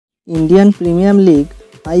Indian Premier League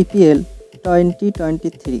IPL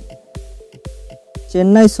 2023.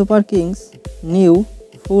 Chennai Super Kings new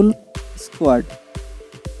full squad.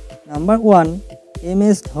 Number 1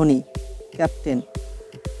 MS Dhoni, captain.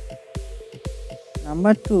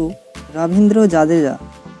 Number 2 Ravindra Jadeja.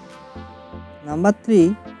 Number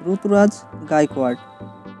 3 Ruturaj Gaikwad.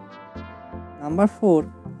 Number 4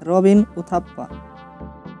 Robin Uthappa.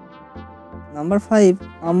 Number 5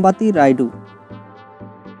 Ambati Rayudu.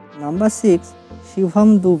 Number 6 Shivam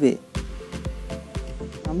Dube.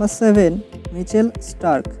 Number 7 Mitchell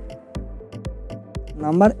Stark.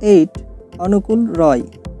 Number 8 Anukul Roy.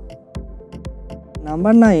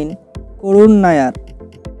 Number 9 Korun Nair.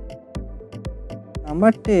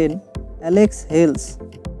 Number 10 Alex Hales.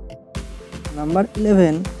 Number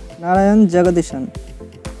 11 Narayan Jagadishan.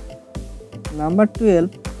 Number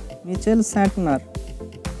 12 Mitchell Santner.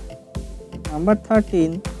 Number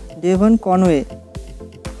 13 Devon Conway.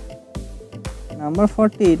 Number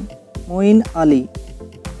 14 Moeen Ali.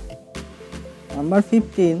 Number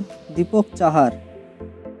 15 Deepak Chahar.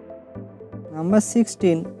 Number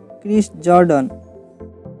 16 Chris Jordan.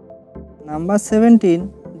 Number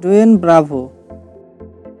 17 Dwayne Bravo.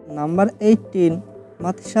 Number 18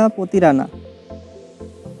 Pathirana.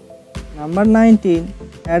 Number 19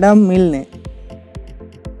 Adam Milne.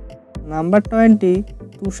 Number 20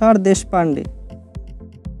 Tushar Deshpande.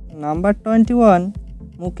 Number 21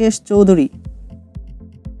 Mukesh Choudhary.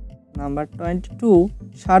 Number 22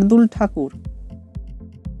 Shardul Thakur.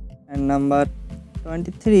 And number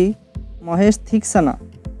 23 Mohesh Theekshana.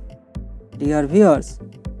 Dear viewers,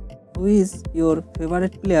 who is your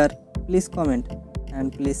favorite player? Please comment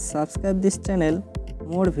and please subscribe this channel.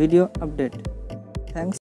 More video update. Thanks.